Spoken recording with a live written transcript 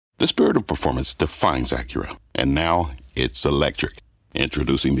The spirit of performance defines Acura, and now it's electric.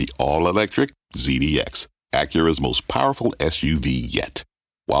 Introducing the all-electric ZDX, Acura's most powerful SUV yet.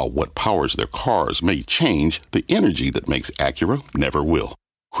 While what powers their cars may change, the energy that makes Acura never will.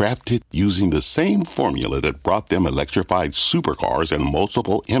 Crafted using the same formula that brought them electrified supercars and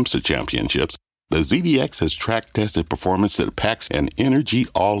multiple IMSA championships, the ZDX has track-tested performance that packs an energy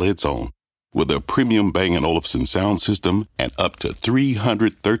all its own. With a premium Bang & Olufsen sound system and up to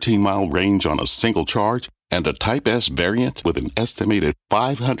 313-mile range on a single charge, and a Type S variant with an estimated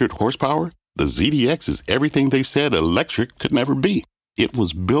 500 horsepower, the ZDX is everything they said electric could never be. It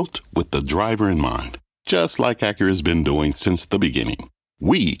was built with the driver in mind, just like Acura's been doing since the beginning.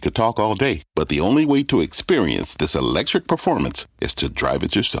 We could talk all day, but the only way to experience this electric performance is to drive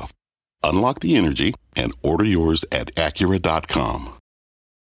it yourself. Unlock the energy and order yours at Acura.com.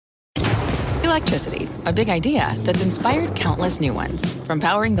 Electricity, a big idea that's inspired countless new ones. From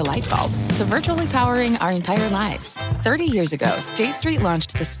powering the light bulb to virtually powering our entire lives. 30 years ago, State Street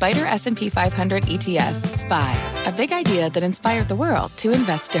launched the Spider S&P 500 ETF, SPY. A big idea that inspired the world to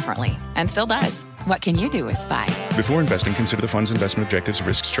invest differently. And still does. What can you do with SPY? Before investing, consider the fund's investment objectives,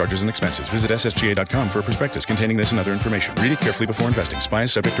 risks, charges, and expenses. Visit ssga.com for a prospectus containing this and other information. Read it carefully before investing. SPY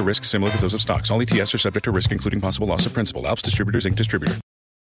is subject to risks similar to those of stocks. All ETFs are subject to risk, including possible loss of principal. Alps Distributors, Inc. Distributor.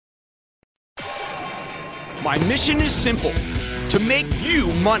 My mission is simple, to make you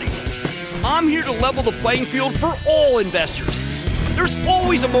money. I'm here to level the playing field for all investors. There's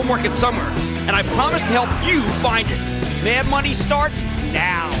always a bull market somewhere, and I promise to help you find it. Mad Money starts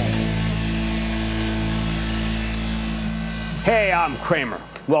now. Hey, I'm Kramer.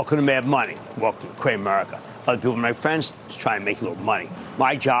 Welcome to Mad Money. Welcome to Kramer America. Other people, my friends, just trying to make a little money.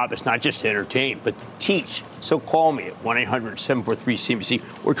 My job is not just to entertain, but to teach. So call me at 1-800-743-CNBC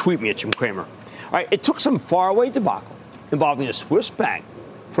or tweet me at Jim Kramer. All right, it took some faraway debacle involving a Swiss bank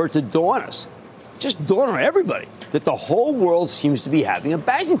for it to dawn us, just dawn on everybody, that the whole world seems to be having a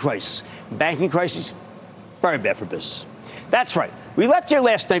banking crisis. Banking crisis, very bad for business. That's right. We left here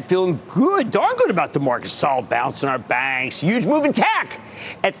last night feeling good, darn good about the market. Solid bounce in our banks, huge move in tech.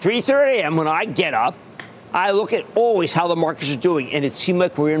 At 3:30 a.m. when I get up, I look at always how the markets are doing, and it seemed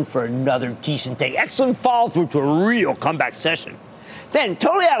like we're in for another decent day. Excellent follow-through to a real comeback session. Then,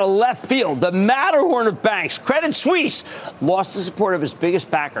 totally out of left field, the Matterhorn of banks, Credit Suisse, lost the support of its biggest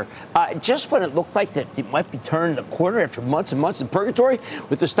backer just when it looked like that it might be turning the corner after months and months in purgatory,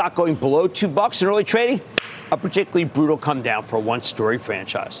 with the stock going below $2 in early trading. A particularly brutal come down for a one-story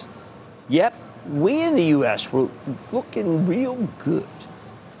franchise. Yep, we in the U.S. were looking real good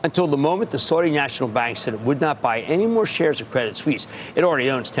until the moment the Saudi National Bank said it would not buy any more shares of Credit Suisse. It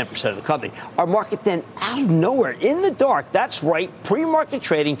already owns 10% of the company. Our market then, out of nowhere, in the dark, that's right, pre-market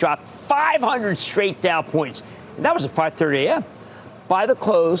trading dropped 500 straight Dow points. And that was at 5:30 a.m. By the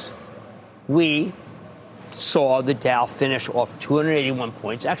close, we saw the Dow finish off 281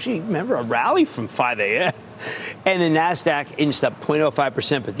 points. Actually, remember, a rally from 5 a.m. And the NASDAQ inched up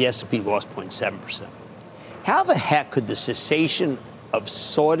 0.05%, but the S&P lost 0.7%. How the heck could the cessation of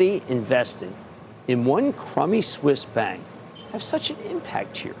Saudi investing in one crummy Swiss bank have such an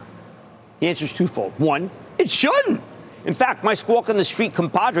impact here? The answer is twofold. One, it shouldn't. In fact, my squawk on the street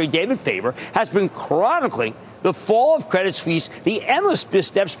compadre, David Faber, has been chronicling the fall of Credit Suisse, the endless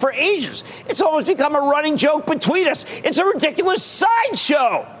missteps for ages. It's almost become a running joke between us. It's a ridiculous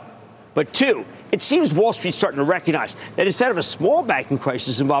sideshow. But two, it seems Wall Street's starting to recognize that instead of a small banking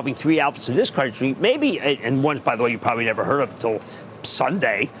crisis involving three outfits in this country, maybe, and ones, by the way, you probably never heard of until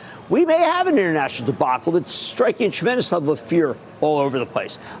Sunday, we may have an international debacle that's striking a tremendous level of fear all over the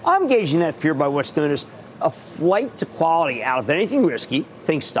place. I'm gauging that fear by what's known as a flight to quality out of anything risky,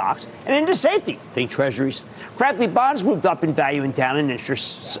 think stocks, and into safety, think treasuries. Frankly, bonds moved up in value and down in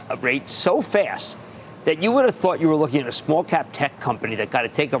interest rates so fast that you would have thought you were looking at a small cap tech company that got a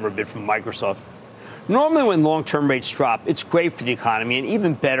takeover bid from Microsoft. Normally, when long-term rates drop, it's great for the economy and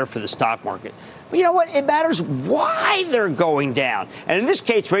even better for the stock market. But you know what? It matters why they're going down. And in this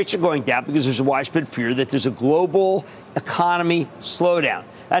case, rates are going down because there's a widespread fear that there's a global economy slowdown.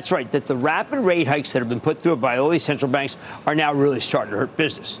 That's right, that the rapid rate hikes that have been put through by all these central banks are now really starting to hurt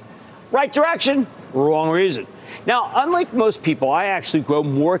business. Right direction, wrong reason. Now, unlike most people, I actually grow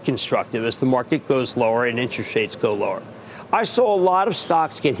more constructive as the market goes lower and interest rates go lower. I saw a lot of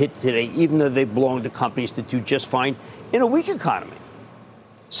stocks get hit today, even though they belong to companies that do just fine in a weak economy.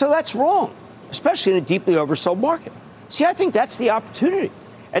 So that's wrong, especially in a deeply oversold market. See, I think that's the opportunity.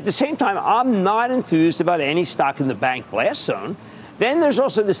 At the same time, I'm not enthused about any stock in the bank blast zone. Then there's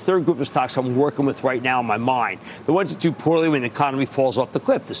also this third group of stocks I'm working with right now in my mind. The ones that do poorly when the economy falls off the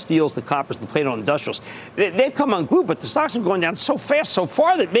cliff, the steels, the coppers, the Plato industrials. They've come unglued, but the stocks have gone down so fast so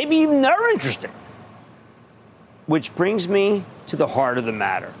far that maybe even they're interesting. Which brings me to the heart of the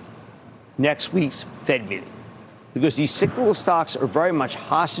matter. Next week's Fed meeting. Because these cyclical stocks are very much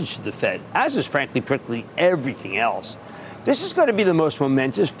hostage to the Fed, as is frankly practically everything else. This is going to be the most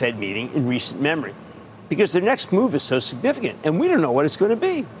momentous Fed meeting in recent memory. Because their next move is so significant, and we don't know what it's going to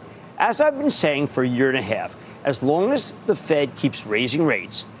be. As I've been saying for a year and a half, as long as the Fed keeps raising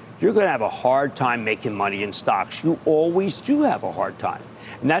rates, you're going to have a hard time making money in stocks. You always do have a hard time.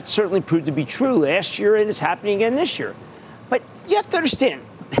 And that certainly proved to be true last year, and it's happening again this year. But you have to understand,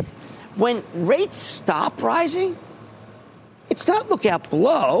 when rates stop rising, it's not look out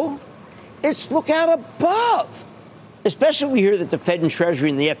below, it's look out above. Especially if we hear that the Fed and Treasury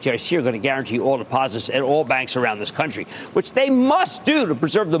and the FDIC are going to guarantee all deposits at all banks around this country, which they must do to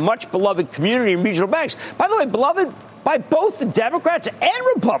preserve the much-beloved community and regional banks. By the way, beloved by both the Democrats and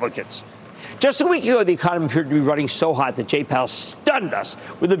Republicans. Just a week ago, the economy appeared to be running so hot that Jay Powell stunned us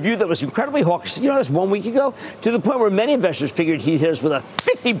with a view that was incredibly hawkish. You know, that's 1 week ago, to the point where many investors figured he'd hit us with a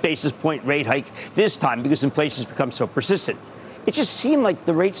 50 basis point rate hike this time because inflation has become so persistent. It just seemed like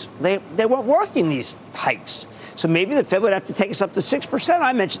the rates, they weren't working, these hikes. So maybe the Fed would have to take us up to 6%.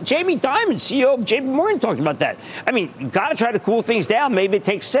 I mentioned Jamie Dimon, CEO of JP Morgan, talked about that. I mean, you got to try to cool things down. Maybe it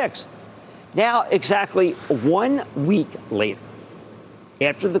takes 6. Now, exactly 1 week later,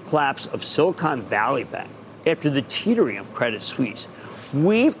 after the collapse of Silicon Valley Bank, after the teetering of Credit Suisse,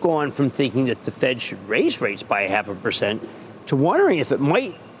 we've gone from thinking that the Fed should raise rates by 0.5% to wondering if it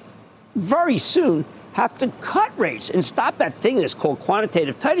might very soon have to cut rates and stop that thing that's called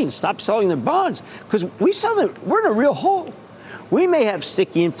quantitative tightening, stop selling their bonds, because we're in a real hole. We may have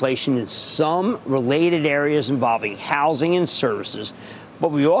sticky inflation in some related areas involving housing and services,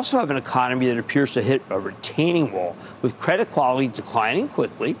 but we also have an economy that appears to hit a retaining wall with credit quality declining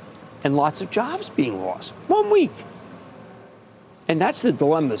quickly and lots of jobs being lost. 1 week. And that's the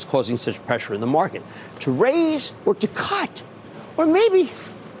dilemma that's causing such pressure in the market, to raise or to cut. Or maybe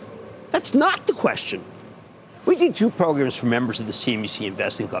that's not the question. We do 2 programs for members of the CNBC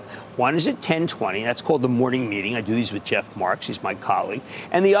Investing Club. One is at 10:20. That's called the morning meeting. I do these with Jeff Marks. He's my colleague.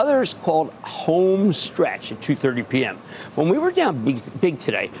 And the other is called Home Stretch at 2:30 p.m. When we were down big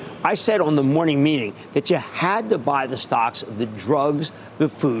today, I said on the morning meeting that you had to buy the stocks of the drugs, the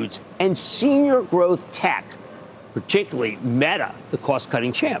foods, and senior growth tech, particularly Meta, the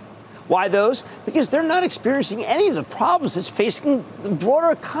cost-cutting champ. Why those? Because they're not experiencing any of the problems that's facing the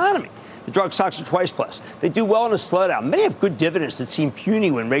broader economy. The drug stocks are twice plus. They do well in a slowdown. Many have good dividends that seemed puny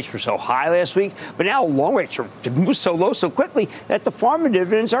when rates were so high last week, but now long rates are moved so low so quickly that the pharma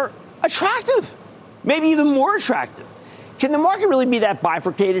dividends are attractive, maybe even more attractive. Can the market really be that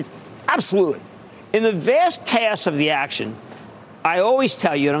bifurcated? Absolutely. In the vast chaos of the action, I always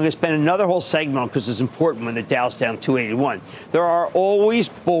tell you, and I'm going to spend another whole segment on because it's important when the Dow's down 281, there are always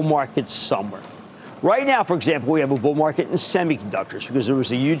bull markets somewhere. Right now, for example, we have a bull market in semiconductors because there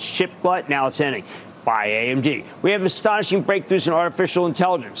was a huge chip glut. Now it's ending. Buy AMD. We have astonishing breakthroughs in artificial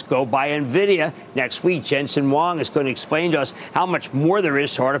intelligence. Go buy NVIDIA. Next week, Jensen Huang is going to explain to us how much more there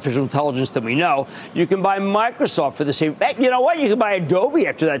is to artificial intelligence than we know. You can buy Microsoft for the same. You know what? You can buy Adobe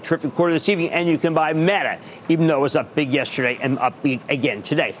after that terrific quarter this evening, and you can buy Meta, even though it was up big yesterday and up big again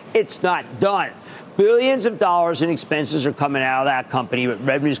today. It's not done. Billions of dollars in expenses are coming out of that company, but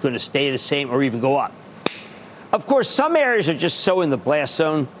revenue is going to stay the same or even go up. Of course, some areas are just so in the blast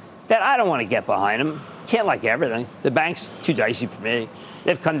zone that I don't want to get behind them. Can't like everything. The bank's too dicey for me.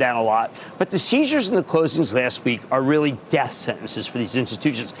 They've come down a lot. But the seizures and the closings last week are really death sentences for these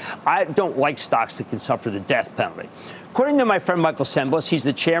institutions. I don't like stocks that can suffer the death penalty. According to my friend Michael Semblas, he's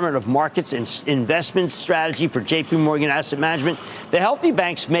the chairman of Markets and Investment Strategy for JP Morgan Asset Management. The healthy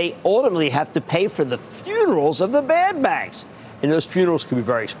banks may ultimately have to pay for the funerals of the bad banks. And those funerals can be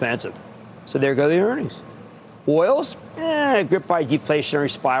very expensive. So there go the earnings. Oils, gripped by a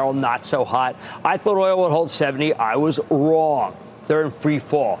deflationary spiral, not so hot. I thought oil would hold 70. I was wrong. They're in free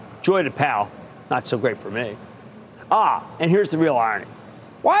fall. Joy to Powell, not so great for me. And here's the real irony.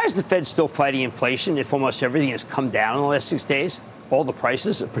 Why is the Fed still fighting inflation if almost everything has come down in the last 6 days? All the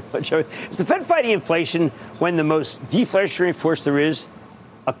prices are pretty much. Is the Fed fighting inflation when the most deflationary force there is,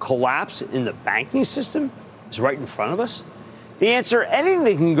 a collapse in the banking system, is right in front of us? The answer, anything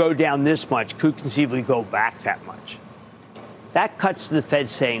that can go down this much could conceivably go back that much. That cuts to the Fed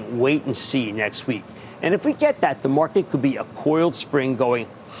saying, wait and see next week. And if we get that, the market could be a coiled spring going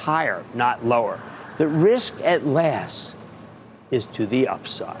higher, not lower. The risk at last is to the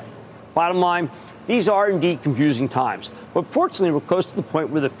upside. Bottom line, these are indeed confusing times. But fortunately, we're close to the point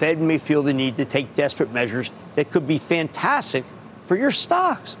where the Fed may feel the need to take desperate measures that could be fantastic for your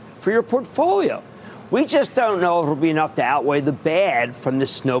stocks, for your portfolio. We just don't know if it'll be enough to outweigh the bad from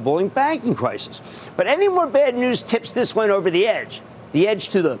this snowballing banking crisis. But any more bad news tips this one over the edge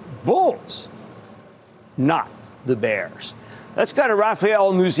to the bulls, not the bears. Let's go to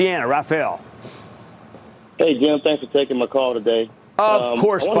Raphael in Louisiana. Raphael. Hey, Jim, thanks for taking my call today. Of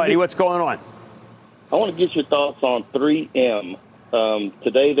course, buddy. What's going on? I want to get your thoughts on 3M.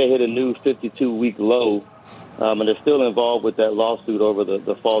 Today they hit a new 52-week low, and they're still involved with that lawsuit over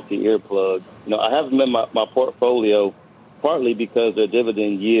the faulty earplug. I have them in my portfolio partly because their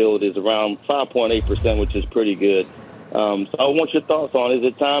dividend yield is around 5.8%, which is pretty good. So I want your thoughts on, is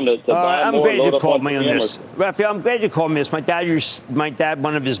it time to buy I'm more? glad you called me on this. Raphael, I'm glad you called me on this. My dad,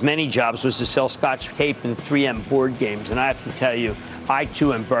 one of his many jobs was to sell Scotch tape and 3M board games. And I have to tell you, I,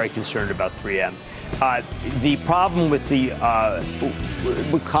 too, am very concerned about 3M. The problem with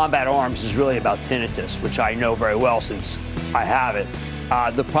with combat arms is really about tinnitus, which I know very well since I have it.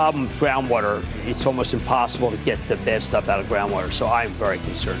 The problem with groundwater, it's almost impossible to get the bad stuff out of groundwater. So I'm very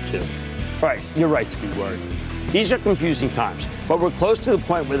concerned, too. All right, you're right to be worried. These are confusing times, but we're close to the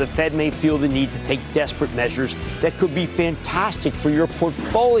point where the Fed may feel the need to take desperate measures that could be fantastic for your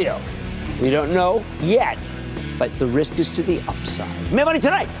portfolio. We don't know yet, but the risk is to the upside. Mad Money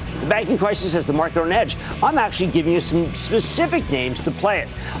tonight. The banking crisis has the market on edge. I'm actually giving you some specific names to play it.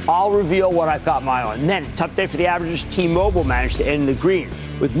 I'll reveal what I've got my eye on. And then, tough day for the averages. T-Mobile managed to end the green.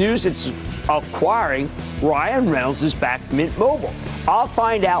 With news it's acquiring Ryan Reynolds' back Mint Mobile. I'll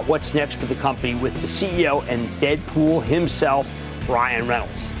find out what's next for the company with the CEO and Deadpool himself, Ryan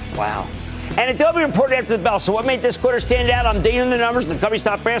Reynolds. Wow. And Adobe reported after the bell. So what made this quarter stand out? I'm digging in the numbers. The company's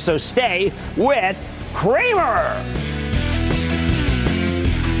top brand. So stay with Kramer.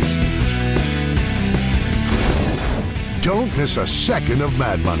 Don't miss a second of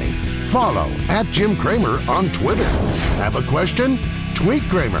Mad Money. Follow @Jim Cramer on Twitter. Have a question? Tweet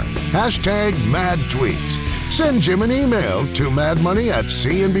Cramer. #MadTweets. Send Jim an email to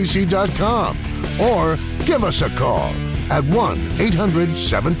madmoney@cnbc.com or give us a call at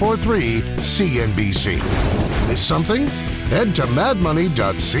 1-800-743-CNBC. Miss something? Head to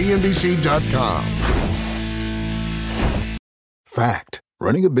madmoney.cnbc.com. Fact.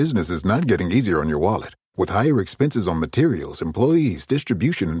 Running a business is not getting easier on your wallet. With higher expenses on materials, employees,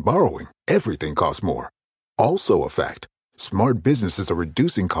 distribution, and borrowing, everything costs more. Also a fact. Smart businesses are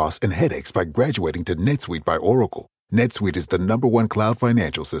reducing costs and headaches by graduating to NetSuite by Oracle. NetSuite is the #1 cloud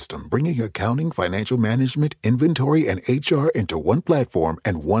financial system, bringing accounting, financial management, inventory, and HR into one platform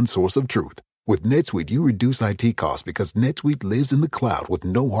and one source of truth. With NetSuite, you reduce IT costs because NetSuite lives in the cloud with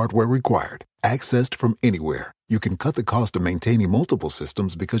no hardware required. Accessed from anywhere, you can cut the cost of maintaining multiple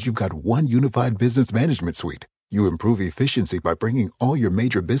systems because you've got one unified business management suite. You improve efficiency by bringing all your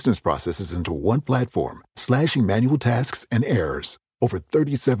major business processes into one platform, slashing manual tasks and errors. Over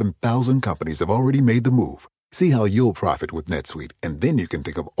 37,000 companies have already made the move. See how you'll profit with NetSuite, and then you can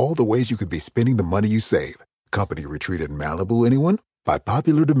think of all the ways you could be spending the money you save. Company retreat in Malibu, anyone? By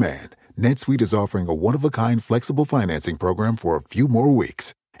popular demand, NetSuite is offering a one-of-a-kind flexible financing program for a few more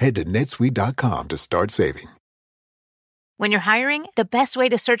weeks. Head to netsuite.com to start saving. When you're hiring, the best way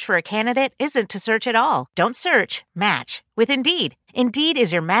to search for a candidate isn't to search at all. Don't search, match with Indeed. Indeed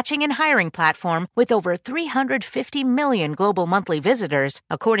is your matching and hiring platform with over 350 million global monthly visitors,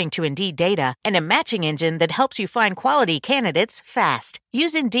 according to Indeed data, and a matching engine that helps you find quality candidates fast.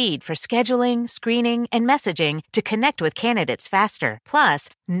 Use Indeed for scheduling, screening, and messaging to connect with candidates faster. Plus,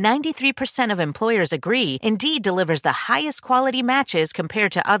 93% of employers agree Indeed delivers the highest quality matches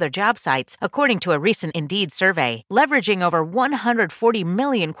compared to other job sites, according to a recent Indeed survey. Leveraging over 140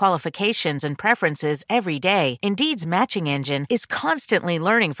 million qualifications and preferences every day, Indeed's matching engine is constantly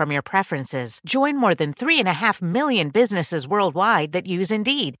learning from your preferences. Join more than 3.5 million businesses worldwide that use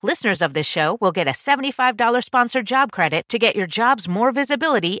Indeed. Listeners of this show will get a $75 sponsored job credit to get your jobs more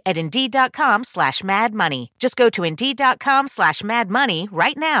visibility at Indeed.com/madmoney. Just go to Indeed.com/madmoney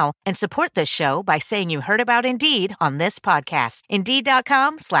right now and support this show by saying you heard about Indeed on this podcast.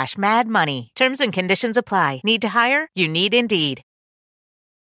 Indeed.com/madmoney. Terms and conditions apply. Need to hire? You need Indeed.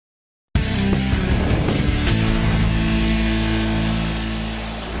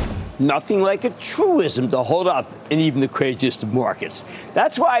 Nothing like a truism to hold up in even the craziest of markets.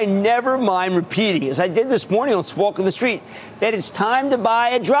 That's why I never mind repeating, as I did this morning on Walking the Street, that it's time to buy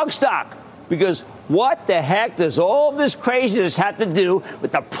a drug stock. Because what the heck does all this craziness have to do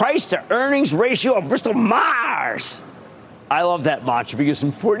with the price-to-earnings ratio of Bristol Myers? I love that mantra because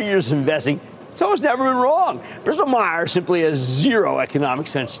in 40 years of investing, It's almost never been wrong. Bristol Myers simply has zero economic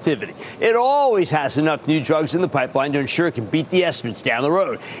sensitivity. It always has enough new drugs in the pipeline to ensure it can beat the estimates down the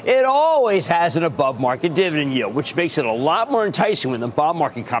road. It always has an above-market dividend yield, which makes it a lot more enticing when the bond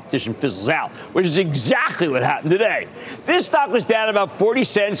market competition fizzles out, which is exactly what happened today. This stock was down about 40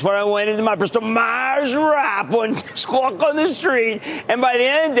 cents when I went into my Bristol Myers wrap one squawk on the street, and by the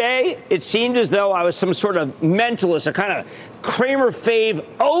end of the day, it seemed as though I was some sort of mentalist, a kind of Kramer fave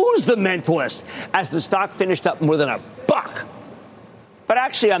owes the mentalist, as the stock finished up more than $1. But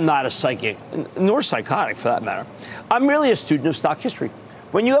actually, I'm not a psychic, nor psychotic for that matter. I'm really a student of stock history.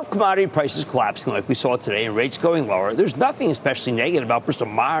 When you have commodity prices collapsing like we saw today and rates going lower, there's nothing especially negative about Bristol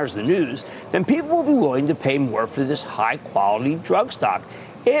Myers, the news, then people will be willing to pay more for this high-quality drug stock.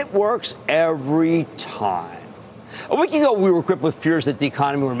 It works every time. A week ago, we were gripped with fears that the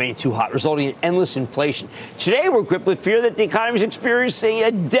economy remained too hot, resulting in endless inflation. Today, we're gripped with fear that the economy is experiencing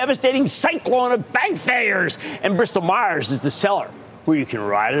a devastating cyclone of bank failures, and Bristol Myers is the seller, where you can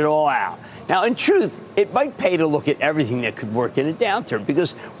ride it all out. Now, in truth, it might pay to look at everything that could work in a downturn,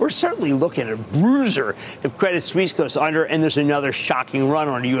 because we're certainly looking at a bruiser if Credit Suisse goes under and there's another shocking run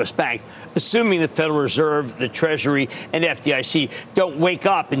on a U.S. bank, assuming the Federal Reserve, the Treasury, and FDIC don't wake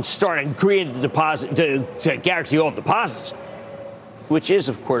up and start agreeing to guarantee all deposits, which is,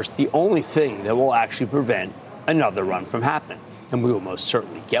 of course, the only thing that will actually prevent another run from happening, and we will most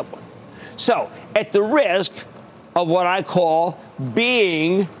certainly get one. So, at the risk of what I call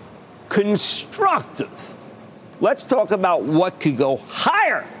being constructive, let's talk about what could go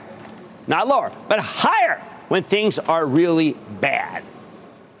higher, not lower, but higher when things are really bad.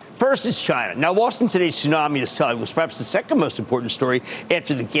 First is China. Now, lost in today's tsunami of selling was perhaps the second most important story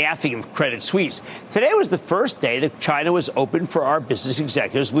after the gaffing of Credit Suisse. Today was the first day that China was open for our business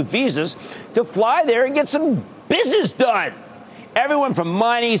executives with visas to fly there and get some business done. Everyone from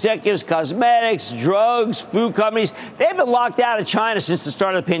mining executives, cosmetics, drugs, food companies, they've been locked out of China since the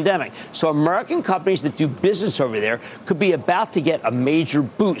start of the pandemic. So American companies that do business over there could be about to get a major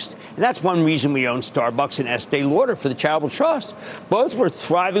boost. And that's one reason we own Starbucks and Estee Lauder for the Charitable Trust. Both were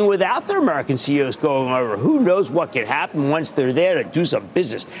thriving without their American CEOs going over. Who knows what could happen once they're there to do some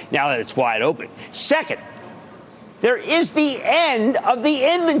business now that it's wide open. Second, there is the end of the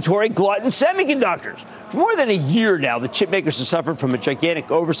inventory glut in semiconductors. For more than a year now, the chip makers have suffered from a gigantic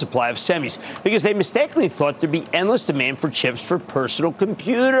oversupply of semis because they mistakenly thought there'd be endless demand for chips for personal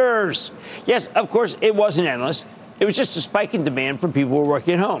computers. Yes, of course, it wasn't endless. It was just a spike in demand from people who were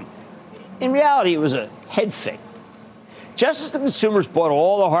working at home. In reality, it was a head fake. Just as the consumers bought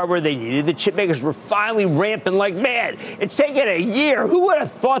all the hardware they needed, the chip makers were finally ramping like mad. It's taken a year. Who would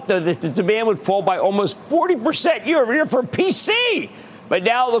have thought, though, that the demand would fall by almost 40% year over year for a PC? But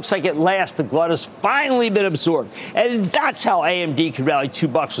now it looks like at last the glut has finally been absorbed. And that's how AMD could rally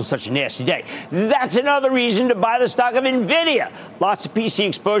 $2 on such a nasty day. That's another reason to buy the stock of NVIDIA. Lots of PC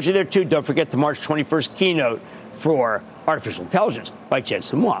exposure there, too. Don't forget the March 21st keynote for artificial intelligence by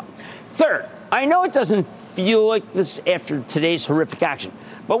Jensen Huang. Third, I know it doesn't feel like this after today's horrific action,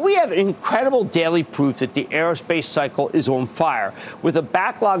 but we have incredible daily proof that the aerospace cycle is on fire, with a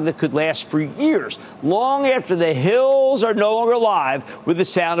backlog that could last for years, long after the hills are no longer alive with the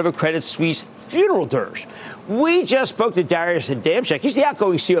sound of a Credit Suisse funeral dirge. We just spoke to Darius Adamczyk. He's the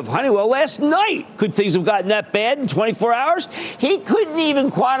outgoing CEO of Honeywell last night. Could things have gotten that bad in 24 hours? He couldn't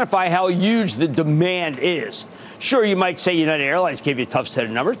even quantify how huge the demand is. Sure, you might say United Airlines gave you a tough set of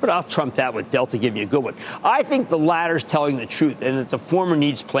numbers, but I'll trump that with Delta giving you a good one. I think the latter's telling the truth, and that the former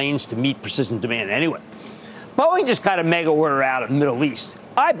needs planes to meet persistent demand anyway. Boeing just got a mega order out of the Middle East.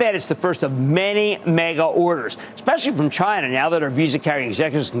 I bet it's the first of many mega orders, especially from China, now that our visa-carrying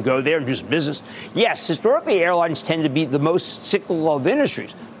executives can go there and do some business. Yes, historically, airlines tend to be the most cyclical of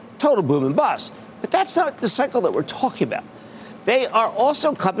industries, total boom and bust. But that's not the cycle that we're talking about. They are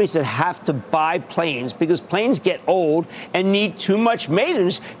also companies that have to buy planes because planes get old and need too much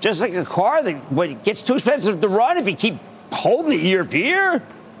maintenance, just like a car that when it gets too expensive to run if you keep holding it year after year.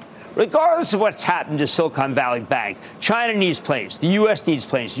 Regardless of what's happened to Silicon Valley Bank, China needs planes, the U.S. needs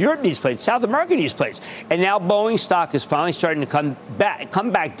planes, Europe needs planes, South America needs planes. And now Boeing stock is finally starting to come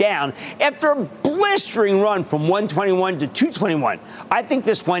back down after a blistering run from 121 to 221. I think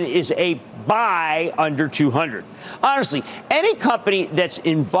this one is a buy under 200. Honestly, any company that's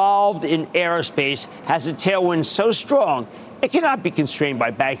involved in aerospace has a tailwind so strong, It cannot be constrained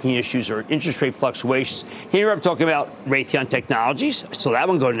by banking issues or interest rate fluctuations. Here I'm talking about Raytheon Technologies. So that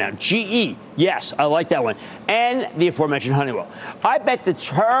one going down. GE, yes, I like that one. And the aforementioned Honeywell. I bet the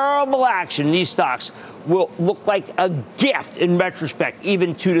terrible action in these stocks will look like a gift in retrospect,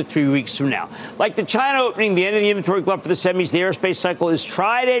 even 2 to 3 weeks from now. Like the China opening, the end of the inventory glut for the semis, the aerospace cycle is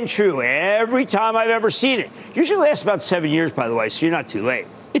tried and true every time I've ever seen it. Usually lasts about 7 years, by the way, so you're not too late.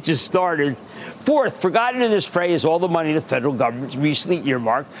 It just started. Fourth, forgotten in this fray is all the money the federal government's recently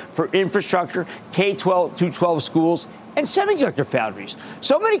earmarked for infrastructure, K-12 through 12 schools, and semiconductor foundries.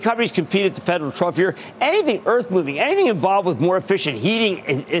 So many companies compete at the federal trophy here. Anything earth-moving, anything involved with more efficient heating,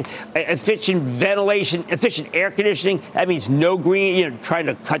 efficient ventilation, efficient air conditioning, that means no green, trying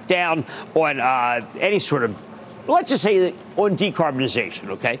to cut down on any sort of, let's just say on decarbonization,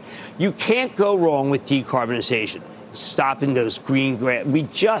 okay? You can't go wrong with decarbonization. Stopping those green grants. We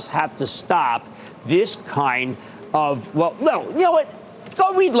just have to stop this kind of, well, no, you know what?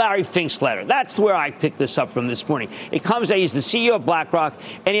 Go read Larry Fink's letter. That's where I picked this up from this morning. It comes out, he's the CEO of BlackRock,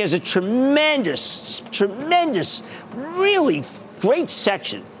 and he has a tremendous, really great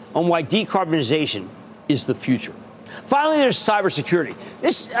section on why decarbonization is the future. Finally, there's cybersecurity.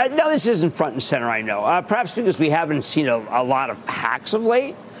 This isn't front and center, I know. Perhaps because we haven't seen a lot of hacks of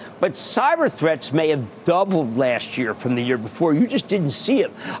late. But cyber threats may have doubled last year from the year before. You just didn't see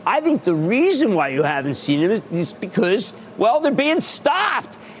them. I think the reason why you haven't seen them is because, well, they're being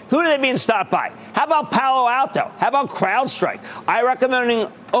stopped. Who are they being stopped by? How about Palo Alto? How about CrowdStrike? I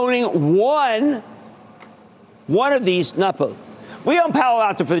recommend owning one of these, not both. We own Palo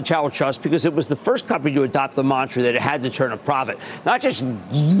Alto for the Travel Trust because it was the first company to adopt the mantra that it had to turn a profit, not just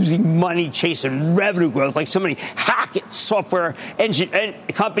losing money chasing revenue growth like so many hack software engine and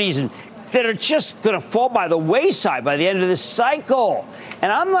companies that are just going to fall by the wayside by the end of this cycle.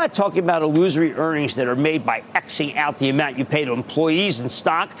 And I'm not talking about illusory earnings that are made by Xing out the amount you pay to employees in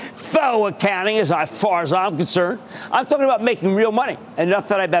stock, faux accounting as far as I'm concerned. I'm talking about making real money, enough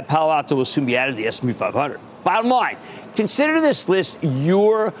that I bet Palo Alto will soon be added to the S&P 500. Bottom line, consider this list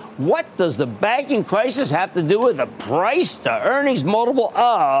what does the banking crisis have to do with the price to earnings multiple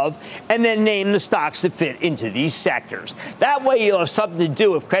of, and then name the stocks that fit into these sectors. That way you'll have something to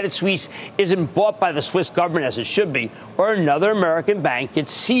do if Credit Suisse isn't bought by the Swiss government as it should be, or another American bank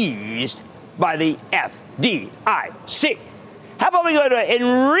gets seized by the FDIC. How about we go to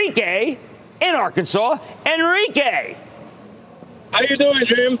Enrique in Arkansas? Enrique! How you doing,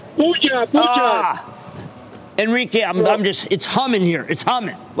 Jim? Pucha. Enrique, it's humming here. It's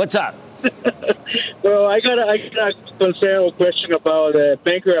humming. What's up? Well, I got a concern or question about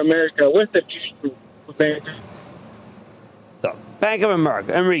Bank of America. What's the future of Bank? So, Bank of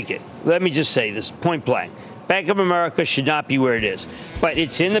America, Enrique, let me just say this point blank. Bank of America should not be where it is, but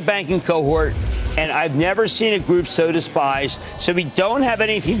it's in the banking cohort, and I've never seen a group so despised, so we don't have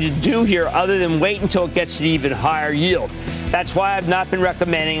anything to do here other than wait until it gets an even higher yield. That's why I've not been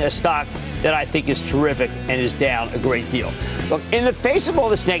recommending a stock that I think is terrific and is down a great deal. Look, in the face of all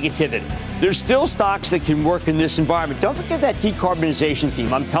this negativity, there's still stocks that can work in this environment. Don't forget that decarbonization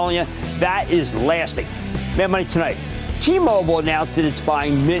theme. I'm telling you, that is lasting. Mad Money tonight. T-Mobile announced that it's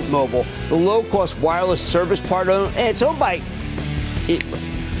buying Mint Mobile, the low-cost wireless service part of it. And it's owned by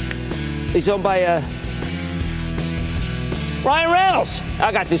Ryan Reynolds.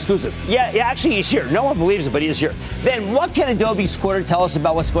 I got the exclusive. Yeah, actually, he's here. No one believes it, but he is here. Then, what can Adobe's quarter tell us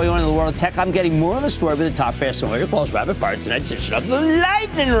about what's going on in the world of tech? I'm getting more on the story with the top fast on your calls rapid fire tonight's edition of the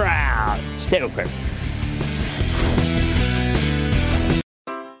Lightning Round. Stay with Craig.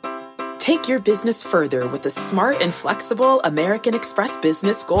 Take your business further with the smart and flexible American Express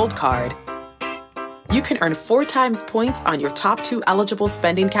Business Gold Card. You can earn 4 times points on your top 2 eligible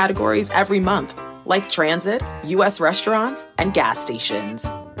spending categories every month, like transit, U.S. restaurants, and gas stations.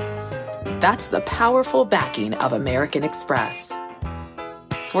 That's the powerful backing of American Express.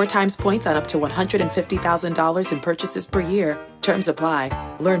 4 times points on up to $150,000 in purchases per year. Terms apply.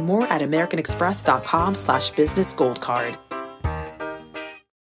 Learn more at americanexpress.com/businessgoldcard.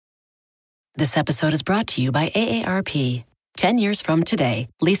 This episode is brought to you by AARP. 10 years from today,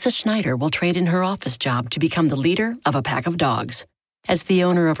 Lisa Schneider will trade in her office job to become the leader of a pack of dogs. As the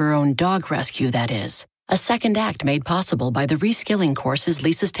owner of her own dog rescue, that is. A second act made possible by the reskilling courses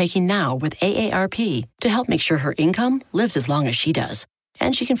Lisa's taking now with AARP to help make sure her income lives as long as she does.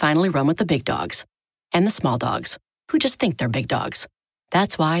 And she can finally run with the big dogs. And the small dogs, who just think they're big dogs.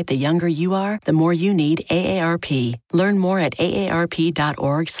 That's why the younger you are, the more you need AARP. Learn more at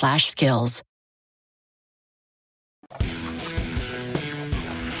aarp.org/skills.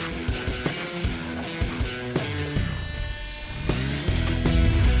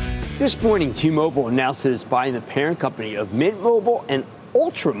 this morning, T-Mobile announced that it's buying the parent company of Mint Mobile and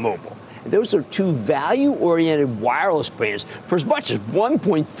Ultra Mobile. And those are two value-oriented wireless brands for as much as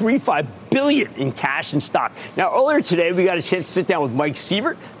 $1.35 billion in cash and stock. Now, earlier today, we got a chance to sit down with Mike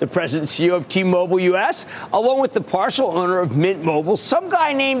Sievert, the president and CEO of T-Mobile US, along with the partial owner of Mint Mobile, some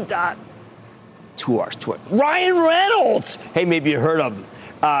guy named Ryan Reynolds. Hey, maybe you heard of him.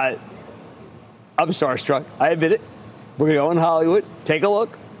 I'm starstruck. I admit it. We're going to go in Hollywood. Take a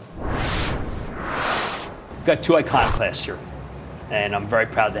look. We've got two iconoclasts here. And I'm very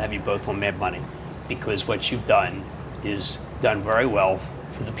proud to have you both on Mad Money because what you've done is done very well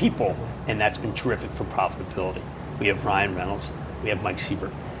for the people, and that's been terrific for profitability. We have Ryan Reynolds, we have Mike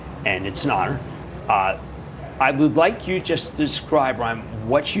Sievert, and it's an honor. I would like you just to describe, Ryan,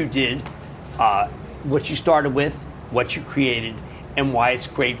 what you did, what you started with, what you created, and why it's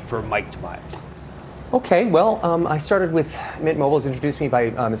great for Mike to buy it. Okay, well, I started with Mint Mobile. It was introduced to me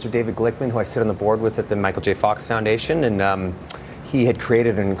by Mr. David Glickman, who I sit on the board with at the Michael J. Fox Foundation, and he had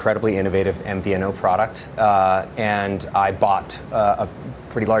created an incredibly innovative MVNO product, and I bought a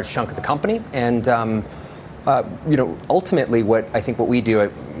pretty large chunk of the company. And ultimately, what we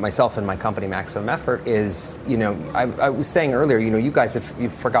do, myself and my company, Maximum Effort, is, I was saying earlier, you guys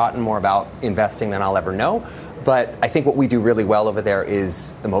you've forgotten more about investing than I'll ever know. But I think what we do really well over there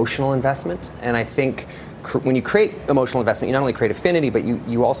is emotional investment. And I think when you create emotional investment, you not only create affinity, but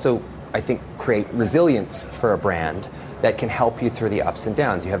you also, I think, create resilience for a brand that can help you through the ups and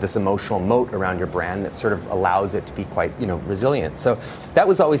downs. You have this emotional moat around your brand that sort of allows it to be quite, resilient. So that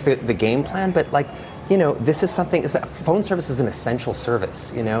was always the game plan. But this is something. Phone service is an essential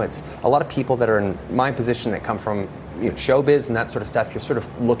service. It's a lot of people that are in my position that come from showbiz and that sort of stuff. You're sort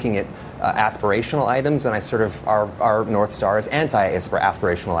of looking at aspirational items, and I sort of our North Star is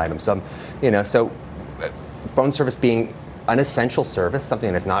anti-aspirational items. So phone service being an essential service, something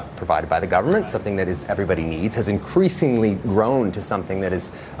that is not provided by the government, something that everybody needs, has increasingly grown to something that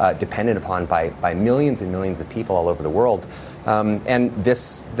is dependent upon by millions and millions of people all over the world. And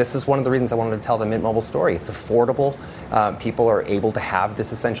this is one of the reasons I wanted to tell the Mint Mobile story. It's affordable. People are able to have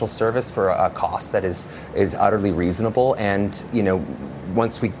this essential service for a cost that is utterly reasonable. And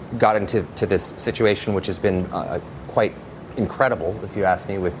once we got into this situation, which has been quite incredible, if you ask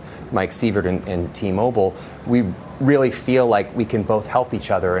me, with Mike Sievert and T-Mobile, we really feel like we can both help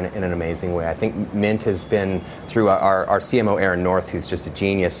each other in an amazing way. I think Mint has been, through our CMO Aaron North, who's just a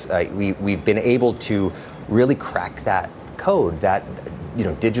genius, we've been able to really crack that code, that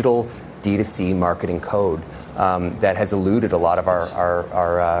digital D2C marketing code that has eluded a lot of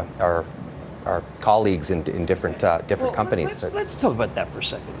our colleagues in different companies. Let's talk about that for a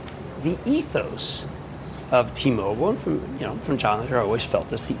second. The ethos of T-Mobile, and from John, I always felt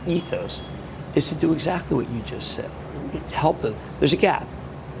this, the ethos is to do exactly what you just said. There's a gap,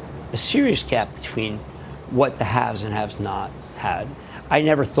 a serious gap between what the haves and haves not had. I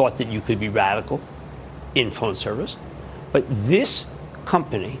never thought that you could be radical in phone service, but this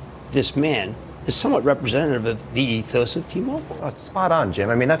company, this man, is somewhat representative of the ethos of T-Mobile. Oh, it's spot on,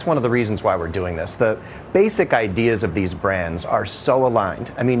 Jim. I mean, that's one of the reasons why we're doing this. The basic ideas of these brands are so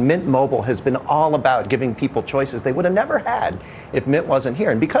aligned. I mean, Mint Mobile has been all about giving people choices they would have never had if Mint wasn't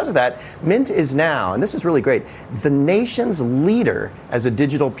here. And because of that, Mint is now, and this is really great, the nation's leader as a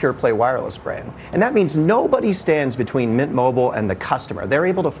digital pure play wireless brand. And that means nobody stands between Mint Mobile and the customer. They're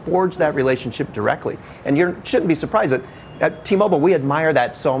able to forge that relationship directly. And you shouldn't be surprised that at T-Mobile, we admire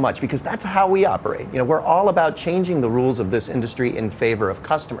that so much because that's how we operate. We're all about changing the rules of this industry in favor of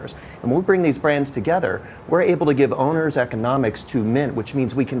customers. And when we bring these brands together, we're able to give owners economics to Mint, which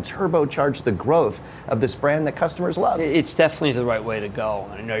means we can turbocharge the growth of this brand that customers love. It's definitely the right way to go.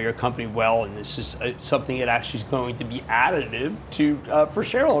 I know your company well, and this is something that actually is going to be additive to for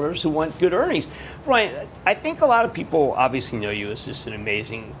shareholders who want good earnings. Ryan, I think a lot of people obviously know you as just an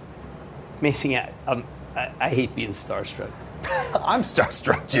amazing I hate being starstruck. I'm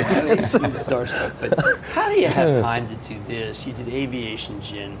starstruck, Jim. I hate being starstruck, but how do you have time to do this? You did Aviation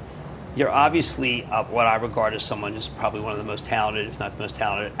Gin. You're obviously what I regard as someone who's probably one of the most talented, if not the most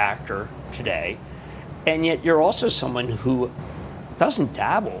talented actor today. And yet you're also someone who doesn't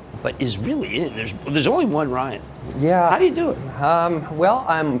dabble, but is really in. There's only one Ryan. Yeah. How do you do it?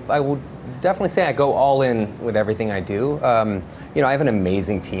 I would definitely say I go all in with everything I do. I have an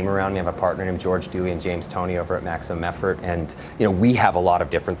amazing team around me. I have a partner named George Dewey and James Toney over at Maximum Effort, and we have a lot of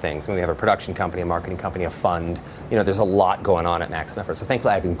different things. We have a production company, a marketing company, a fund. There's a lot going on at Maximum Effort. So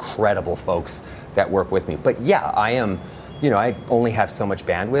thankfully, I have incredible folks that work with me. But yeah, I am I only have so much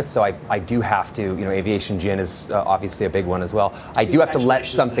bandwidth, so I do have to, aviation gin is obviously a big one as well. I do have to let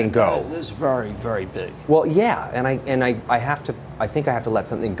something go. It's very, very big. Well, yeah, and I have to. I think I have to let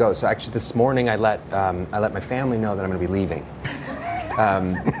something go. So actually, this morning I let my family know that I'm going to be leaving.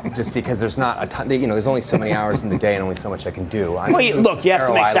 Just because there's not a ton, there's only so many hours in the day and only so much I can do. Look, you have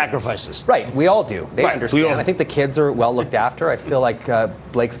to make sacrifices. Right, we all do. They Right, understand. I think the kids are well looked after. I feel like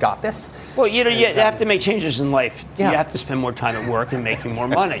Blake's got this. Well, you have to make changes in life. Yeah. You have to spend more time at work and making more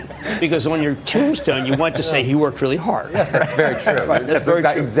money. Because on your tombstone, you want to say he worked really hard. Yes, that's very true. Right, that's very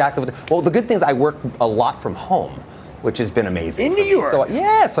true. Exactly. Well, the good thing is I work a lot from home, which has been amazing. In New York? So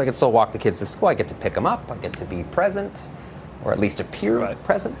I can still walk the kids to school. I get to pick them up. I get to be present. Or at least appear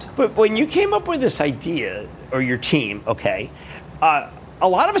present. But when you came up with this idea, or your team, a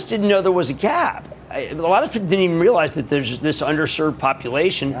lot of us didn't know there was a gap. A lot of us didn't even realize that there's this underserved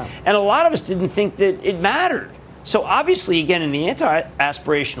population, and a lot of us didn't think that it mattered. So obviously, again, in the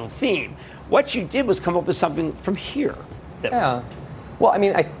anti-aspirational theme, what you did was come up with something from here. Well, I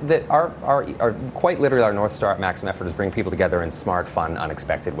mean, our quite literally our North Star at Maximum Effort is bring people together in smart, fun,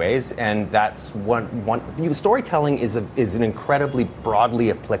 unexpected ways, and that's one. Storytelling is an incredibly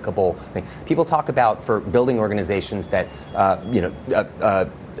broadly applicable thing. People talk about for building organizations that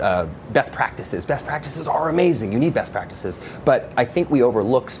best practices. Best practices are amazing. You need best practices, but I think we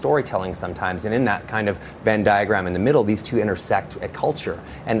overlook storytelling sometimes. And in that kind of Venn diagram in the middle, these two intersect at culture.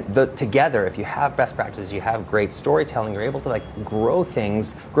 And together, if you have best practices, you have great storytelling. You're able to grow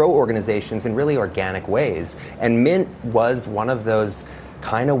grow organizations in really organic ways. And Mint was one of those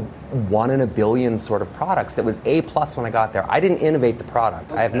kind of 1 in a billion sort of products that was A+ when I got there. I didn't innovate the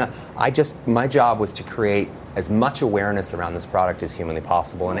product. My job was to create as much awareness around this product as humanly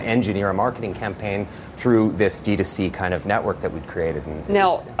possible and engineer a marketing campaign through this D2C kind of network that we'd created.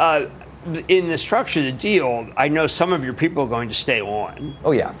 In the structure of the deal, I know some of your people are going to stay on.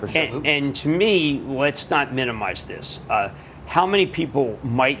 Oh yeah, for sure. And to me, let's not minimize this. How many people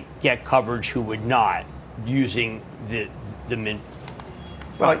might get coverage who would not using the Mint?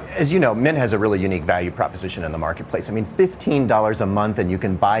 Well, as you know, Mint has a really unique value proposition in the marketplace. I mean, $15 a month and you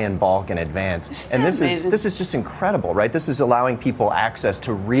can buy in bulk in advance. And this is just incredible, right? This is allowing people access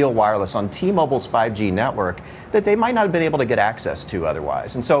to real wireless on T-Mobile's 5G network that they might not have been able to get access to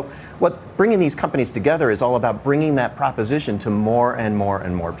otherwise. And so what bringing these companies together is all about bringing that proposition to more and more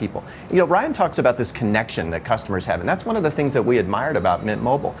and more people. Ryan talks about this connection that customers have, and that's one of the things that we admired about Mint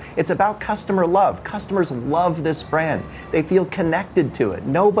Mobile. It's about customer love. Customers love this brand. They feel connected to it.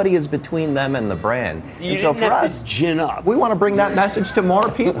 Nobody is between them and the brand. And so for us, gin up. We want to bring that message to more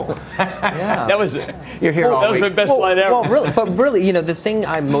people. Yeah. That was it. You're here all That was week. my best line ever. Well, really, the thing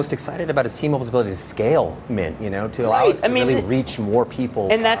I'm most excited about is T-Mobile's ability to scale Mint, to allow us to really reach more people.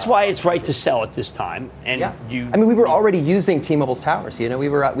 And that's why it's right to sell at this time. And we were already using T-Mobile's towers.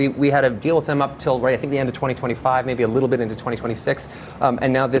 We had a deal with them up till I think the end of 2025, maybe a little bit into 2026,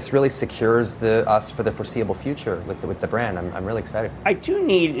 and now this really secures us for the foreseeable future with the brand. I'm really excited. I do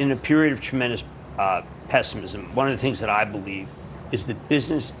need, in a period of tremendous pessimism, one of the things that I believe is that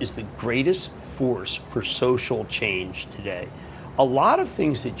business is the greatest force for social change today. A lot of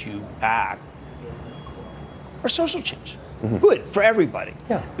things that you back are social change. Mm-hmm. Good for everybody.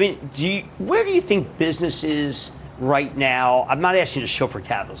 Yeah. I mean, where do you think business is right now? I'm not asking you to show for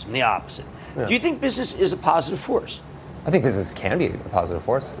capitalism, the opposite. Yeah. Do you think business is a positive force? I think business can be a positive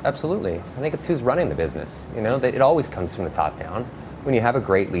force, absolutely. I think it's who's running the business. It always comes from the top down. When you have a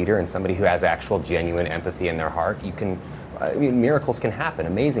great leader and somebody who has actual genuine empathy in their heart, miracles can happen,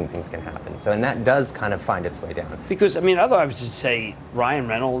 amazing things can happen. And that does kind of find its way down. Because, otherwise you'd say Ryan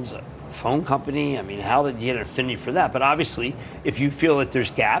Reynolds, a phone company, how did you get an affinity for that? But obviously, if you feel that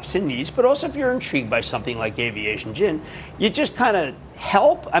there's gaps and needs, but also if you're intrigued by something like aviation gin, you just kind of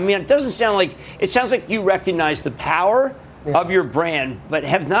help. It doesn't sound like, it sounds like you recognize the power of your brand, but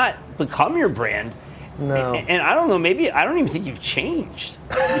have not become your brand. No. And I don't know, maybe, I don't even think you've changed.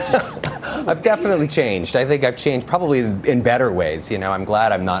 I've definitely changed. I think I've changed probably in better ways. I'm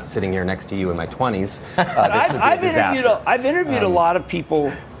glad I'm not sitting here next to you in my 20s. This would be a disaster. I've interviewed a lot of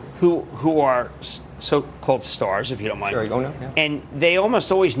people who are so-called stars, if you don't mind. Sure. Oh, no. Yeah. And they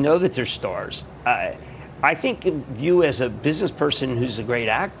almost always know that they're stars. I think of you as a business person who's a great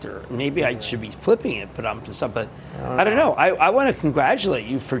actor. Maybe I should be flipping it, but I don't know. I want to congratulate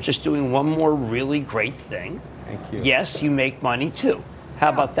you for just doing one more really great thing. Thank you. Yes, you make money too. How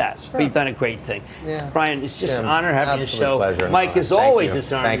about that? Sure. But you've done a great thing. Yeah. Brian, it's just Jim, an honor having you show. pleasure. Mike, as always,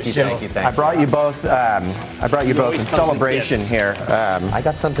 it's an honor Thank to you, show. thank you, thank you. I brought you both. I brought you both in celebration here. I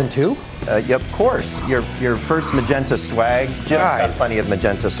got something too. Yeah, of course. Your first magenta swag. Jim's got plenty of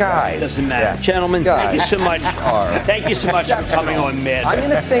magenta swag. Doesn't matter, gentlemen. Thank you so much. Thank you so much for coming on, Mad. I'm going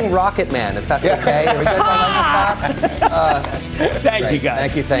to sing Rocket Man, if that's okay. Are you guys all right with that? Thank you,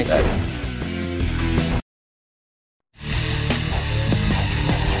 guys. Thank you.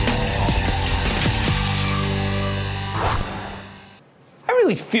 I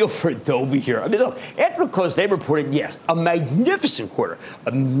really feel for Adobe here. I mean, look, after the close, they reported, yes, a magnificent quarter,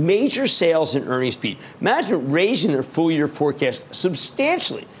 a major sales and earnings beat. Management raising their full-year forecast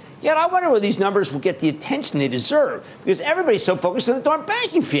substantially. Yet I wonder whether these numbers will get the attention they deserve because everybody's so focused on the darn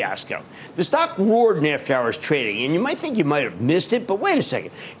banking fiasco. The stock roared in after-hours trading, and you might think you might have missed it, but wait a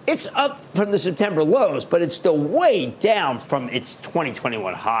second. It's up from the September lows, but it's still way down from its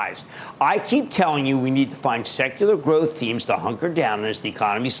 2021 highs. I keep telling you we need to find secular growth themes to hunker down as the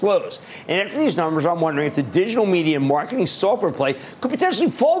economy slows. And after these numbers, I'm wondering if the digital media and marketing software play could potentially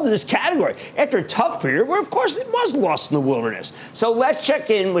fall into this category after a tough period where, of course, it was lost in the wilderness. So let's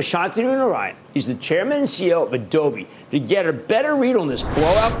check in with Shantanu Narayan. He's the chairman and CEO of Adobe to get a better read on this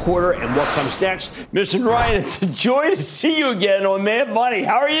blowout quarter and what comes next. Mr. Narayan, it's a joy to see you again on Mad Money.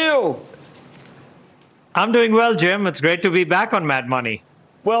 How are you? I'm doing well, Jim. It's great to be back on Mad Money.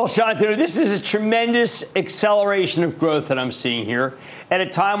 Well, Shantanu, this is a tremendous acceleration of growth that I'm seeing here. At a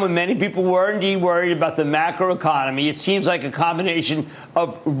time when many people were indeed worried about the macro economy, it seems like a combination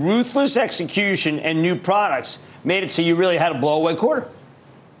of ruthless execution and new products made it so you really had a blow-away quarter.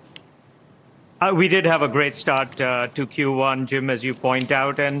 We did have a great start to Q1, Jim, as you point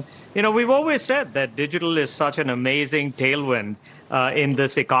out. And, you know, we've always said that digital is such an amazing tailwind in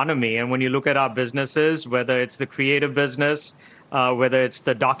this economy. And when you look at our businesses, whether it's the creative business, whether it's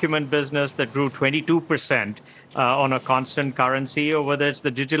the document business that grew 22% on a constant currency, or whether it's the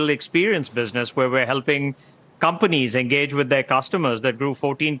digital experience business where we're helping companies engage with their customers that grew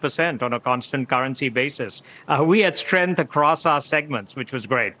 14% on a constant currency basis. We had strength across our segments, which was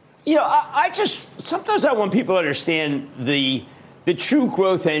great. You know, sometimes I want people to understand the true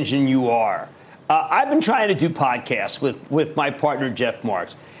growth engine you are. I've been trying to do podcasts with my partner, Jeff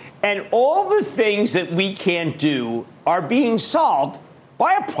Marks. And all the things that we can't do are being solved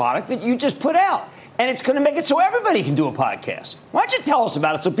by a product that you just put out. And it's going to make it so everybody can do a podcast. Why don't you tell us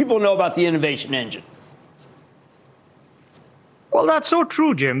about it so people know about the innovation engine? Well, that's so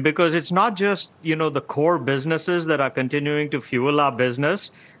true, Jim, because it's not just, you know, the core businesses that are continuing to fuel our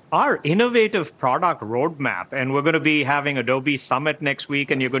business. Our innovative product roadmap, and we're going to be having Adobe Summit next week,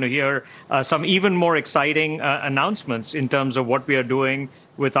 and you're going to hear some even more exciting announcements in terms of what we are doing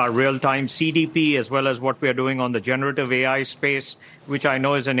with our real-time CDP, as well as what we are doing on the generative AI space, which I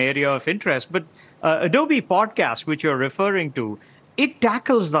know is an area of interest. But Adobe Podcast, which you're referring to, it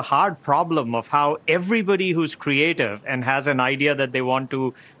tackles the hard problem of how everybody who's creative and has an idea that they want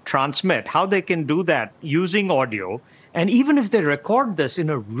to transmit, how they can do that using audio. And even if they record this in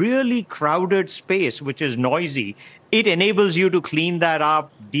a really crowded space, which is noisy, it enables you to clean that up,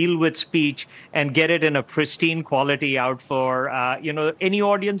 deal with speech, and get it in a pristine quality out for any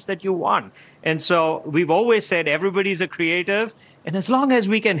audience that you want. And so we've always said everybody's a creative, and as long as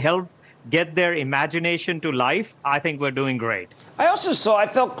we can help get their imagination to life, I think we're doing great. I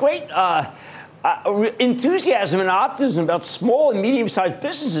felt great enthusiasm and optimism about small and medium-sized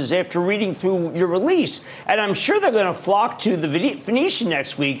businesses after reading through your release. And I'm sure they're going to flock to the Venetian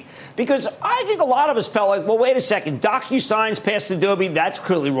next week because I think a lot of us felt like, well, wait a second, DocuSign's past Adobe. That's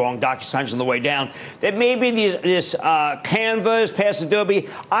clearly wrong. DocuSign's on the way down. That maybe this Canva is past Adobe.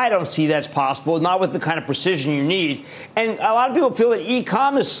 I don't see that's possible, not with the kind of precision you need. And a lot of people feel that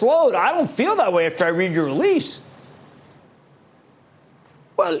e-com is slowed. I don't feel that way after I read your release.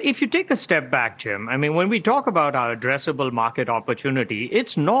 Well, if you take a step back, Jim, I mean, when we talk about our addressable market opportunity,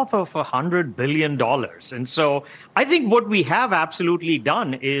 it's north of $100 billion. And so I think what we have absolutely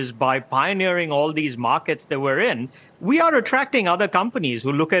done is by pioneering all these markets that we're in, we are attracting other companies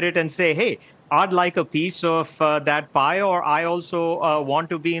who look at it and say, hey, I'd like a piece of that pie, or I also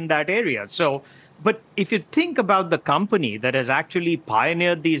want to be in that area. But if you think about the company that has actually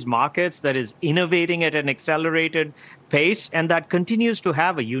pioneered these markets, that is innovating at an accelerated pace, and that continues to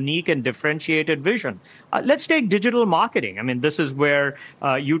have a unique and differentiated vision. Let's take digital marketing. I mean, this is where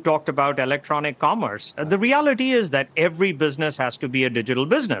you talked about electronic commerce. The reality is that every business has to be a digital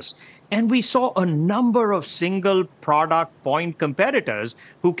business. And we saw a number of single product point competitors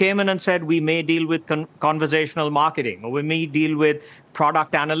who came in and said, we may deal with conversational marketing, or we may deal with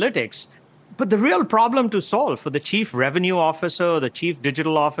product analytics. But the real problem to solve for the chief revenue officer, the chief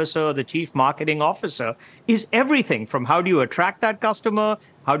digital officer, the chief marketing officer is everything from how do you attract that customer,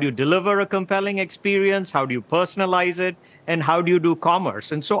 how do you deliver a compelling experience, how do you personalize it, and how do you do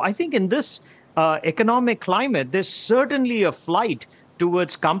commerce. And so I think in this economic climate, there's certainly a flight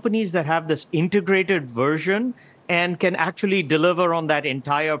towards companies that have this integrated version and can actually deliver on that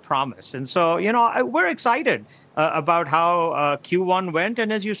entire promise. And so, we're excited about how Q1 went.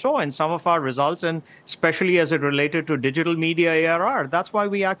 And as you saw in some of our results, and especially as it related to digital media ARR, that's why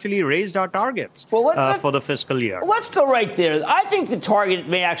we actually raised our targets for the fiscal year. Let's go right there. I think the target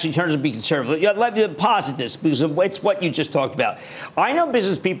may actually turn out to be conservative. Let me posit this because it's what you just talked about. I know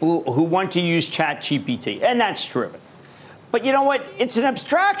business people who want to use ChatGPT, and that's terrific. But you know what? It's an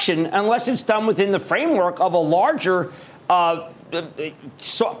abstraction unless it's done within the framework of a larger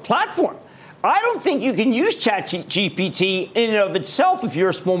platform. I don't think you can use ChatGPT in and of itself if you're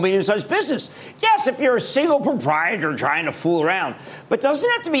a small, medium-sized business. Yes, if you're a single proprietor trying to fool around. But doesn't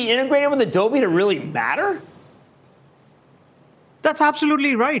it have to be integrated with Adobe to really matter? That's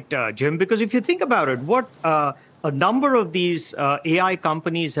absolutely right, Jim, because if you think about it, what a number of these AI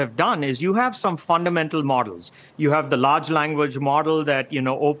companies have done is you have some fundamental models. You have the large language model that,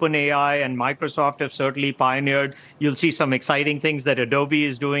 OpenAI and Microsoft have certainly pioneered. You'll see some exciting things that Adobe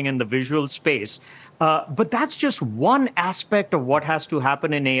is doing in the visual space. But that's just one aspect of what has to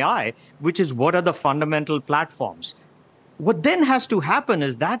happen in AI, which is what are the fundamental platforms. What then has to happen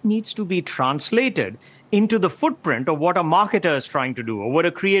is that needs to be translated into the footprint of what a marketer is trying to do, or what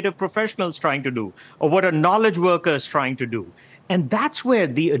a creative professional is trying to do, or what a knowledge worker is trying to do. And that's where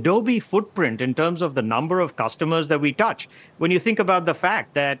the Adobe footprint, in terms of the number of customers that we touch, when you think about the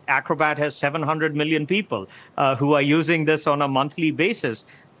fact that Acrobat has 700 million people who are using this on a monthly basis,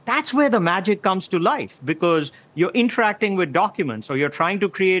 that's where the magic comes to life, because you're interacting with documents, or you're trying to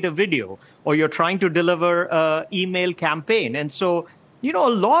create a video, or you're trying to deliver an email campaign. And so, a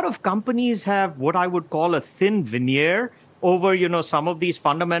lot of companies have what I would call a thin veneer over, some of these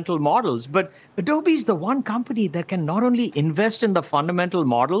fundamental models. But Adobe is the one company that can not only invest in the fundamental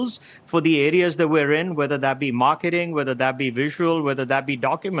models for the areas that we're in, whether that be marketing, whether that be visual, whether that be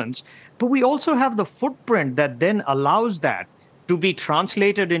documents, but we also have the footprint that then allows that to be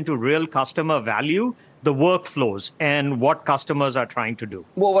translated into real customer value, the workflows, and what customers are trying to do.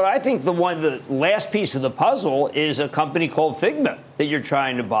 Well, what I think the last piece of the puzzle is a company called Figma that you're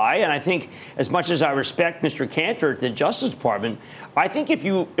trying to buy. And I think, as much as I respect Mr. Cantor at the Justice Department, I think if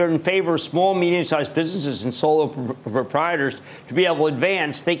you are in favor of small, medium-sized businesses and solo proprietors to be able to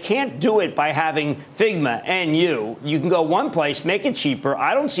advance, they can't do it by having Figma and you. You can go one place, make it cheaper.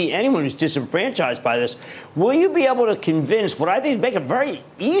 I don't see anyone who's disenfranchised by this. Will you be able to convince, what I think make a very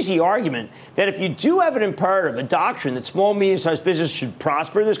easy argument, that if you do have an imperative, a doctrine that small, medium-sized businesses should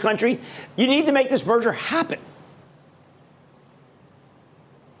prosper in this country, you need to make this merger happen?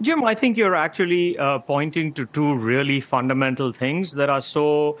 Jim, I think you're actually pointing to two really fundamental things that are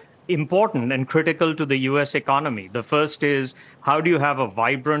so important and critical to the U.S. economy. The first is, how do you have a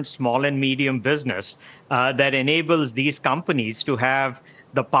vibrant small and medium business that enables these companies to have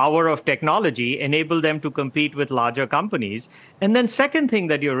the power of technology, enable them to compete with larger companies? And then second thing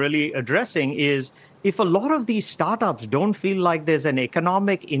that you're really addressing is, if a lot of these startups don't feel like there's an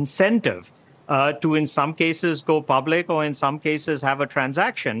economic incentive to, in some cases, go public, or in some cases have a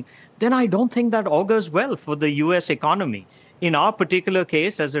transaction, then I don't think that augurs well for the U.S. economy. In our particular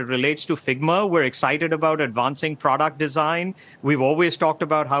case, as it relates to Figma, we're excited about advancing product design. We've always talked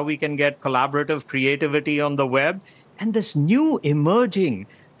about how we can get collaborative creativity on the web. And this new emerging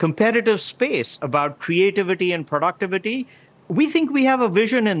competitive space about creativity and productivity, we think we have a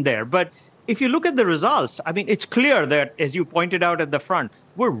vision in there. But if you look at the results, I mean, it's clear that, as you pointed out at the front,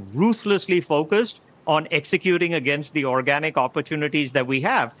 we're ruthlessly focused on executing against the organic opportunities that we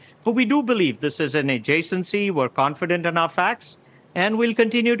have. But we do believe this is an adjacency. We're confident in our facts, and we'll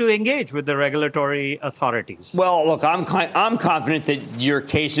continue to engage with the regulatory authorities. Well, look, I'm confident that your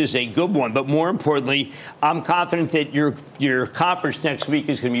case is a good one, but more importantly, I'm confident that your conference next week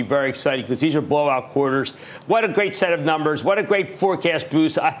is going to be very exciting, because these are blowout quarters. What a great set of numbers. What a great forecast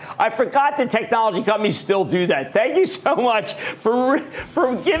boost. I forgot that technology companies still do that. Thank you so much for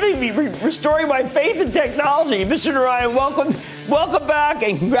giving me, restoring my faith in technology. Mr. Narayan, welcome back,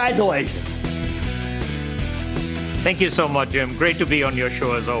 and congratulations. Thank you so much, Jim. Great to be on your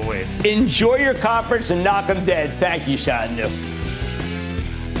show, as always. Enjoy your conference and knock them dead. Thank you, Shantanu.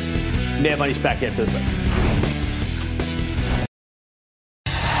 Mad Money's back after the break.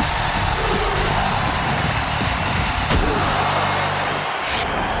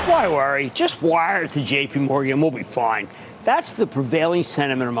 Why worry? Just wire it to JP Morgan. We'll be fine. That's the prevailing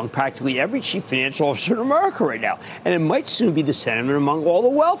sentiment among practically every chief financial officer in America right now. And it might soon be the sentiment among all the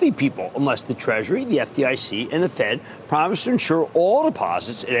wealthy people, unless the Treasury, the FDIC, and the Fed promise to insure all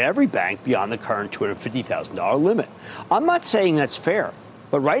deposits at every bank beyond the current $250,000 limit. I'm not saying that's fair,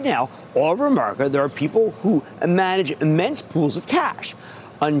 but right now, all over America, there are people who manage immense pools of cash.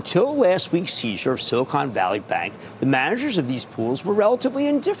 Until last week's seizure of Silicon Valley Bank, the managers of these pools were relatively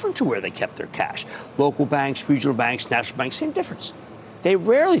indifferent to where they kept their cash. Local banks, regional banks, national banks, same difference. They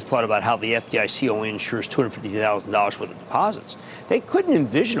rarely thought about how the FDIC only insures $250,000 worth of deposits. They couldn't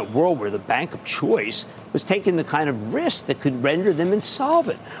envision a world where the bank of choice was taking the kind of risk that could render them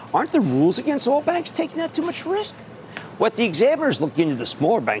insolvent. Aren't the rules against all banks taking that too much risk? What the examiners looking into the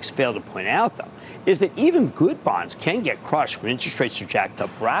smaller banks failed to point out, though, is that even good bonds can get crushed when interest rates are jacked up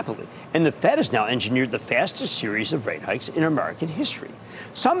rapidly, and the Fed has now engineered the fastest series of rate hikes in American history.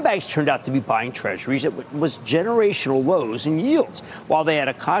 Some banks turned out to be buying treasuries at what was generational lows in yields, while they had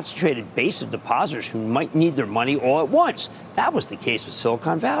a concentrated base of depositors who might need their money all at once. That was the case with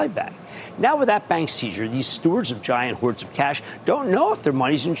Silicon Valley Bank. Now with that bank seizure, these stewards of giant hoards of cash don't know if their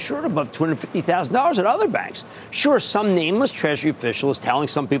money's insured above $250,000 at other banks. Sure, some nameless Treasury official is telling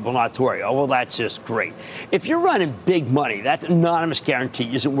some people not to worry. Oh, well, that's just great. If you're running big money, that anonymous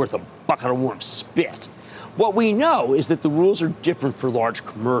guarantee isn't worth a bucket of warm spit. What we know is that the rules are different for large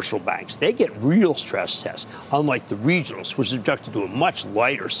commercial banks. They get real stress tests, unlike the regionals, which are subjected to a much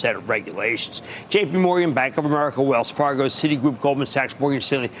lighter set of regulations. JP Morgan, Bank of America, Wells Fargo, Citigroup, Goldman Sachs, Morgan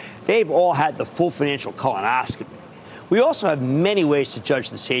Stanley, they've all had the full financial colonoscopy. We also have many ways to judge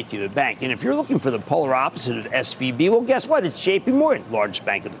the safety of a bank. And if you're looking for the polar opposite of SVB, well, guess what? It's JP Morgan, largest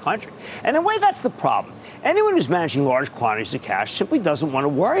bank in the country. And in a way, that's the problem. Anyone who's managing large quantities of cash simply doesn't want to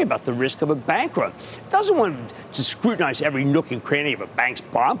worry about the risk of a bank run. Doesn't want to scrutinize every nook and cranny of a bank's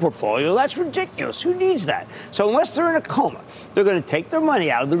bond portfolio. That's ridiculous. Who needs that? So unless they're in a coma, they're going to take their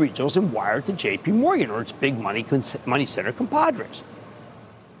money out of the regionals and wire it to JP Morgan or its big money center compadres.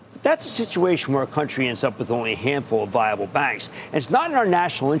 That's a situation where a country ends up with only a handful of viable banks. And it's not in our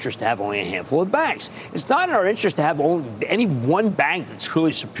national interest to have only a handful of banks. It's not in our interest to have only any one bank that's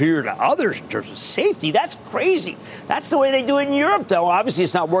truly superior to others in terms of safety. That's crazy. That's the way they do it in Europe, though. Obviously,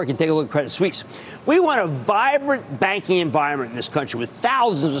 it's not working. Take a look at Credit Suisse. We want a vibrant banking environment in this country with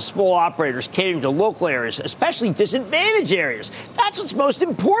thousands of small operators catering to local areas, especially disadvantaged areas. That's what's most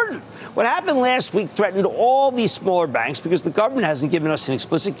important. What happened last week threatened all these smaller banks because the government hasn't given us an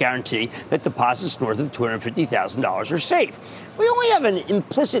explicit guarantee that deposits north of $250,000 are safe. We only have an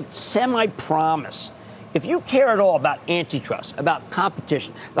implicit semi-promise. If you care at all about antitrust, about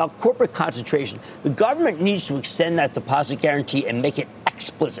competition, about corporate concentration, the government needs to extend that deposit guarantee and make it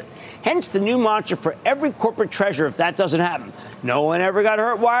explicit. Hence the new mantra for every corporate treasurer if that doesn't happen. No one ever got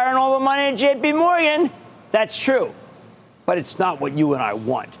hurt wiring all the money at JP Morgan. That's true. But it's not what you and I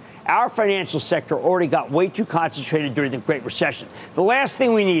want. Our financial sector already got way too concentrated during the Great Recession. The last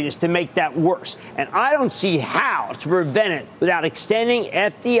thing we need is to make that worse. And I don't see how to prevent it without extending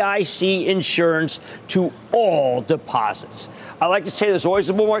FDIC insurance to all deposits. I like to say there's always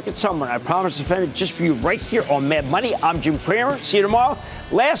a bull market somewhere. I promise to defend it just for you right here on Mad Money. I'm Jim Cramer. See you tomorrow.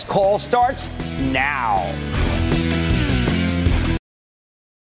 Last call starts now.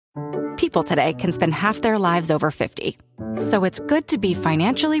 People today can spend half their lives over 50. So it's good to be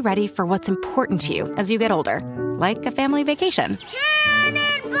financially ready for what's important to you as you get older, like a family vacation.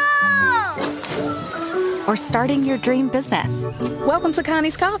 Or starting your dream business. Welcome to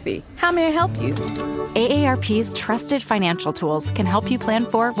Connie's Coffee. How may I help you? AARP's trusted financial tools can help you plan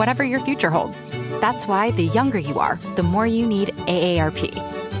for whatever your future holds. That's why the younger you are, the more you need AARP.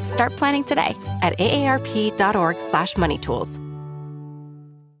 Start planning today at aarp.org/moneytools.